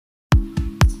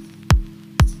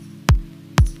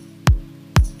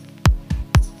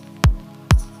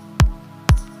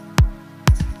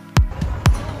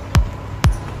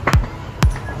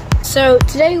So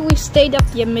today we stayed at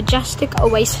the Majestic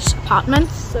Oasis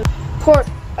Apartments, so Port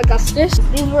Augusta.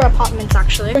 These were apartments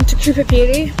actually. Went to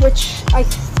Kupapiri, which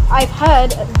I've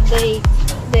heard the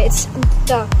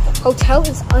hotel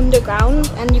is underground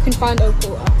and you can find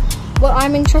opal. What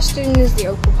I'm interested in is the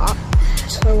opal part.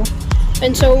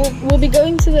 So we'll be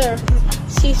going to the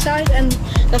seaside and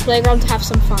the playground to have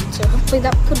some fun. So hopefully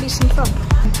that could be some fun.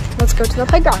 Let's go to the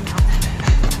playground now.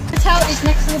 The hotel is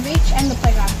next to the beach and the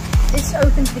playground. This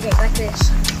opens the gate like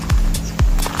this.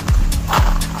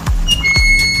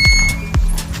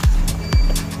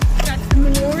 That's the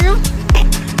memorial.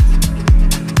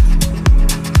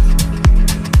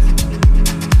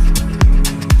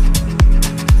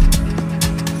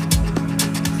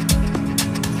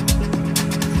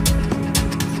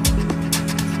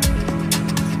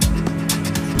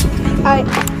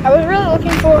 I was really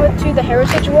looking forward to the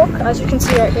Heritage Walk, as you can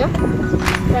see right here,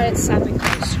 but it's sadly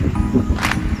closed.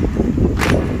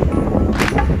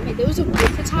 Wait, there was a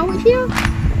water tower here?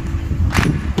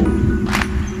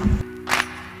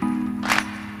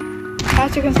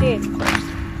 As you can see, it's closed.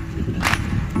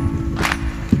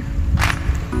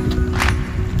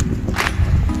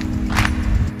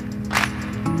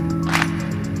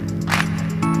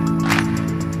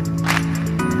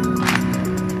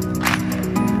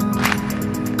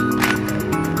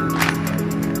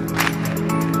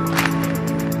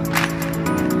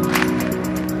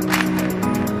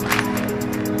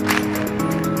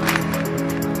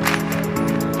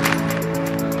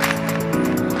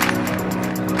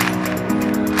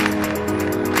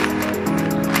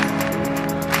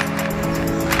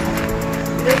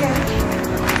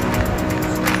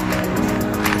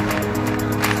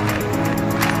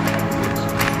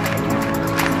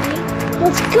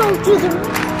 Let's go to the...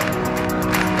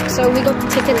 So we got the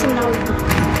tickets and now we can...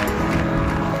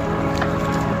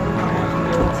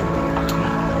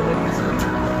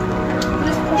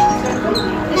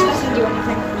 This doesn't do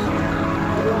anything.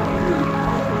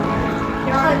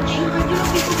 Individual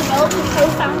people develop a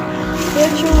profound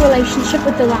spiritual relationship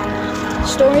with the land.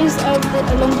 Stories of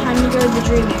a long time ago, the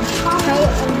dreaming. Tell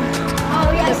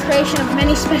the creation of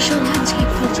many special landscape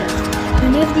features.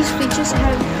 Many of these features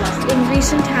have, in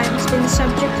recent times, been the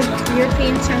subject of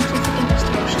European scientific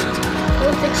investigation.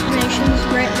 Both explanations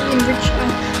greatly enrich our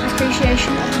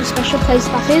appreciation of the special place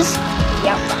that is the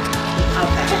outback.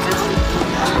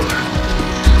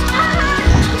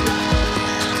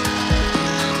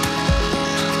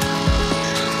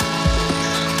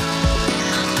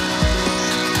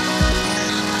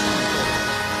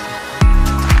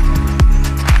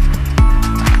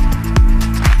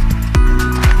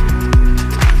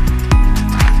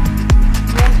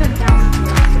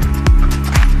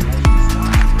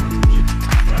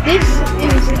 This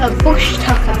is a bush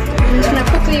tucker. I'm just going to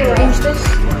quickly arrange this so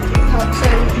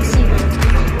you can see them.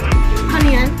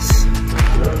 Honey ants.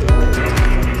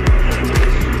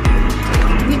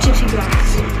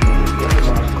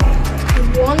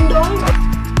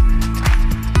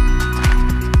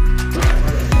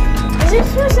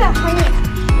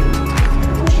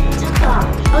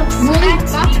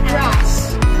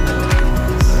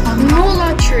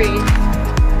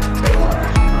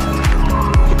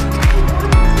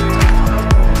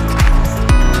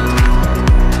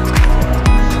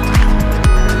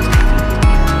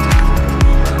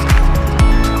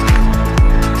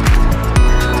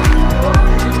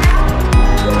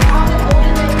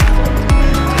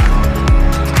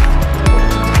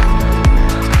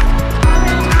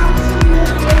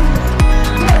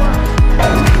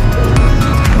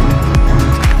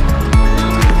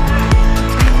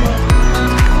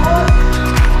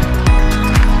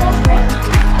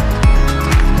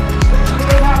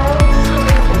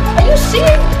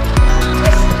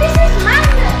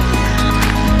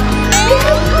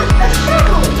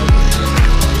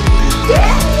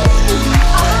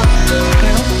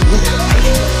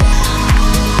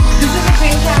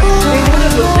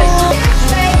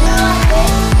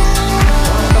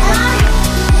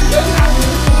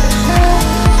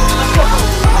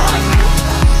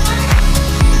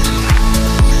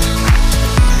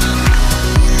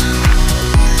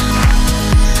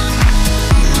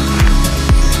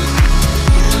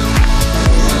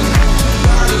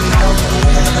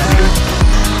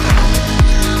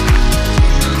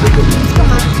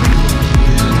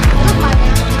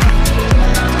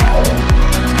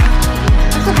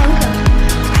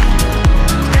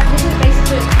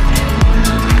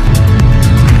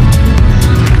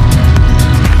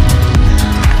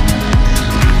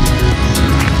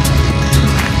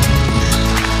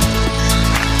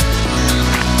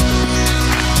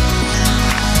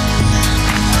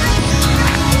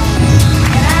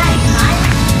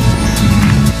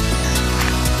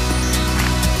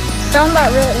 found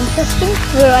that really interesting.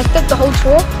 Really liked it, the whole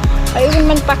tour. I even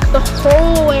went back the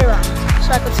whole way around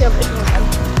so I could see a bit more of them.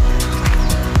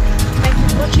 Thank you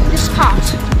for watching this part.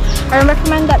 I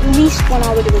recommend at least 1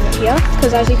 hour doing it here,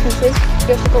 because as you can see,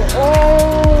 you have to go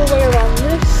all the way around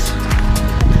this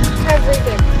every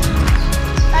day.